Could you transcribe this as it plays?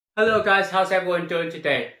Hello guys, how's everyone doing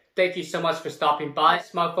today? Thank you so much for stopping by.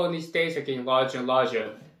 Smartphones these days are getting larger and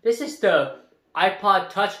larger. This is the iPod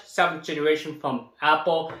Touch 7th generation from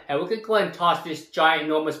Apple, and we're gonna go ahead and toss this giant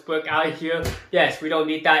enormous brick out of here. Yes, we don't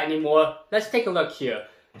need that anymore. Let's take a look here.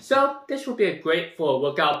 So this would be great for a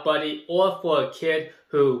workout buddy or for a kid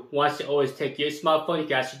who wants to always take your smartphone. You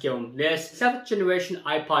can actually give them this. 7th generation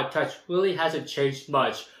iPod Touch really hasn't changed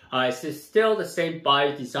much. It's still the same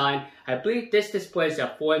body design. I believe this display is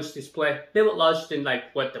a 4-inch display, a little bit larger than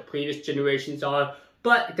like what the previous generations are,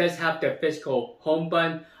 but it does have the physical home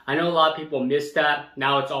button. I know a lot of people miss that.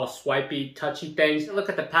 Now it's all swipey, touchy things. Look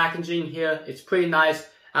at the packaging here. It's pretty nice.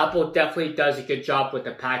 Apple definitely does a good job with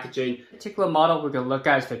the packaging. The particular model we're going to look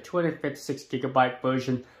at is the 256GB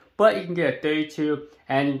version, but you can get a 32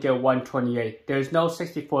 and you can get a 128. There's no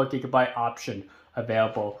 64GB option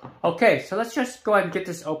available. Okay, so let's just go ahead and get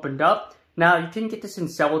this opened up. Now you can get this in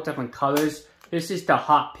several different colors. This is the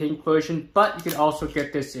hot pink version, but you can also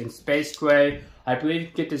get this in space gray. I believe you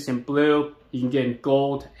can get this in blue, you can get in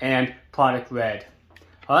gold, and product red.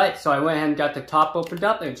 Alright, so I went ahead and got the top opened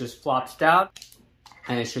up, and it just flops down,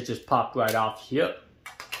 and it should just pop right off here.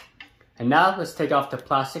 And now let's take off the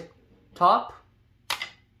plastic top.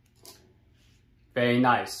 Very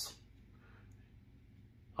nice.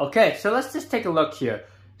 Okay, so let's just take a look here.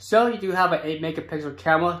 So you do have an 8 megapixel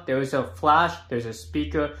camera, there is a flash, there's a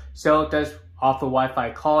speaker, so it does offer Wi-Fi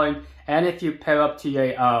calling, and if you pair up to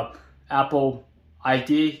your Apple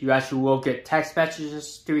ID, you actually will get text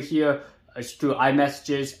messages through here, through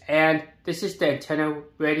iMessages, and this is the antenna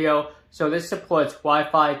radio, so this supports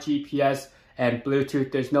Wi-Fi, GPS, and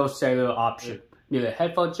Bluetooth. There's no cellular option, neither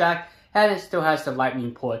headphone jack, and it still has the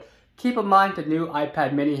lightning port. Keep in mind the new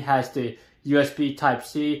iPad mini has the USB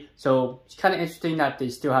Type-C, so it's kind of interesting that they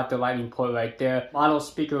still have the lightning port right there. Mono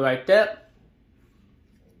speaker right there.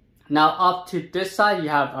 Now off to this side, you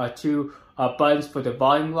have two buttons for the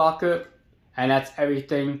volume rocker, and that's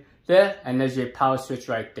everything there. And there's your power switch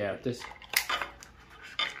right there.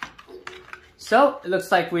 So it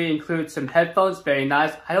looks like we include some headphones, very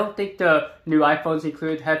nice. I don't think the new iPhones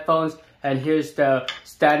include headphones. And here's the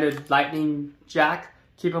standard lightning jack.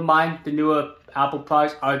 Keep in mind the newer Apple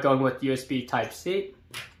products are going with USB Type-C.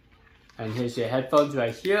 And here's your headphones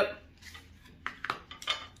right here.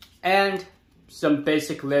 And some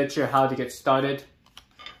basic literature how to get started.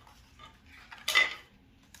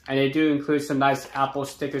 And they do include some nice Apple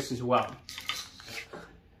stickers as well.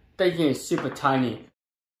 That thing is super tiny.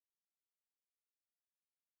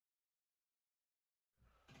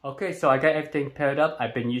 Okay, so I got everything paired up.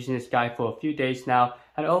 I've been using this guy for a few days now,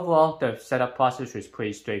 and overall the setup process was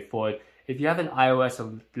pretty straightforward. If you have an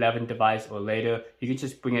iOS 11 device or later, you can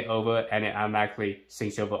just bring it over and it automatically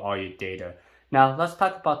syncs over all your data. Now let's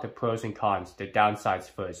talk about the pros and cons, the downsides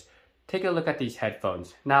first. Take a look at these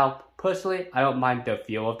headphones. Now personally, I don't mind the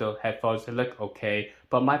feel of the headphones, they look okay,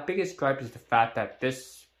 but my biggest gripe is the fact that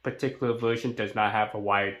this particular version does not have a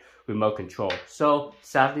wired remote control. So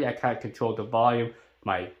sadly I can't control the volume,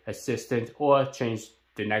 my assistant, or change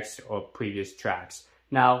the next or previous tracks.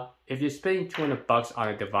 Now, if you're spending $200 on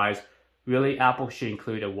a device, really Apple should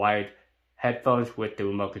include a wired headphones with the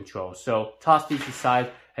remote control. So toss these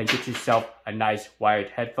aside and get yourself a nice wired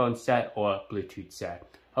headphone set or Bluetooth set.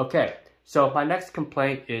 Okay, so my next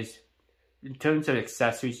complaint is in terms of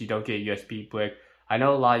accessories, you don't get a USB brick. I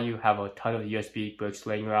know a lot of you have a ton of USB bricks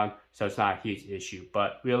laying around, so it's not a huge issue,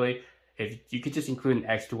 but really, if you could just include an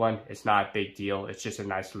extra one, it's not a big deal. It's just a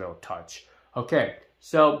nice little touch. Okay,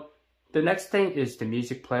 so the next thing is the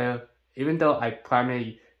music player. Even though I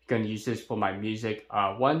primarily going to use this for my music,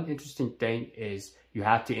 one interesting thing is you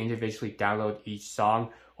have to individually download each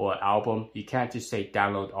song or album. You can't just say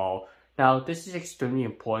download all. Now, this is extremely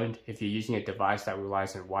important if you're using a device that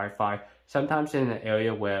relies on Wi-Fi. Sometimes in an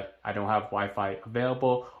area where I don't have Wi-Fi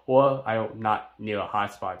available or I'm not near a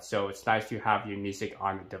hotspot, so it's nice to have your music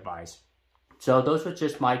on the device. So those were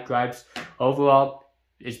just my gripes. Overall,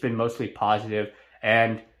 it's been mostly positive.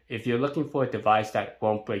 And if you're looking for a device that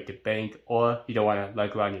won't break the bank, or you don't want to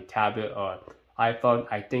lug around your tablet or iPhone,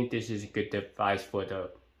 I think this is a good device for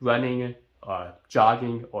the running,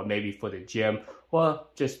 jogging, or maybe for the gym, or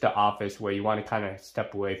just the office where you want to kind of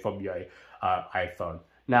step away from your iPhone.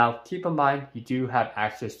 Now, keep in mind, you do have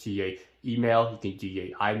access to your email. You can do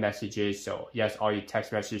your iMessages. So yes, all your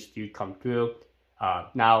text messages do come through.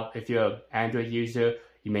 Now, if you're an Android user,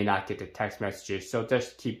 you may not get the text messages, so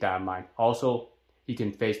just keep that in mind. Also, you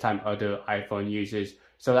can FaceTime other iPhone users,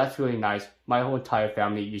 so that's really nice. My whole entire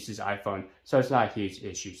family uses iPhone, so it's not a huge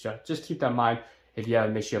issue. So just keep that in mind. If you have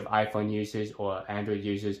a mixture of iPhone users or Android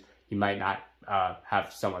users, you might not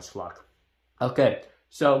have so much luck. Okay,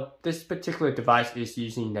 So this particular device is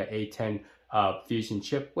using the A10 Fusion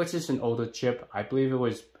chip, which is an older chip. I believe it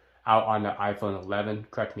was out on the iPhone 11.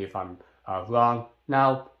 Correct me if I'm wrong.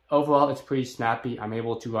 Now, overall, it's pretty snappy. I'm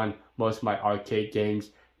able to run most of my arcade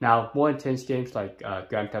games. Now, more intense games like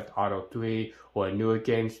Grand Theft Auto 3 or newer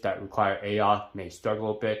games that require AR may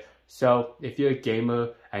struggle a bit. So if you're a gamer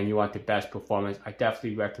and you want the best performance, I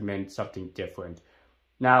definitely recommend something different.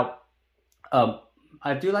 Now,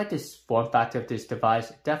 I do like this form factor of this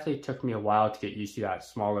device. It definitely took me a while to get used to that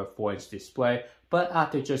smaller 4-inch display, but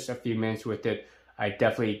after just a few minutes with it, I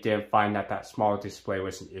definitely didn't find that that smaller display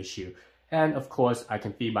was an issue. And of course, I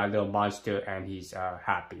can feed my little monster and he's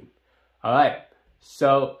happy. Alright,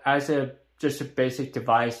 so as just a basic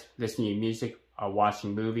device, listening to music,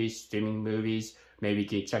 watching movies, streaming movies, maybe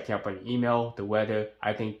checking up on email, the weather,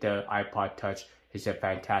 I think the iPod Touch is a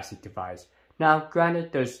fantastic device. Now,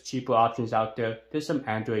 granted, there's cheaper options out there. There's some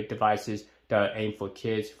Android devices that are aimed for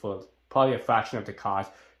kids for probably a fraction of the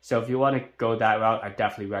cost. So if you want to go that route, I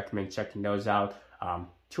definitely recommend checking those out.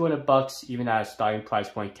 $200, even at a starting price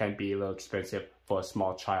point, can be a little expensive for a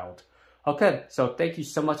small child. Okay, so thank you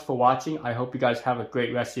so much for watching. I hope you guys have a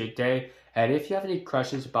great rest of your day. And if you have any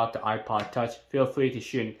questions about the iPod Touch, feel free to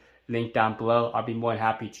shoot a link down below. I'll be more than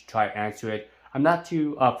happy to try to answer it. I'm not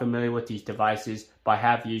too familiar with these devices, but I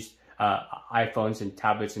have used iPhones and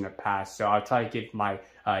tablets in the past, so I'll try to give my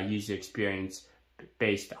user experience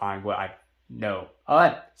based on what I know.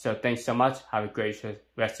 Alright, so thanks so much. Have a great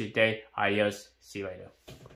rest of your day. Adios. See you later.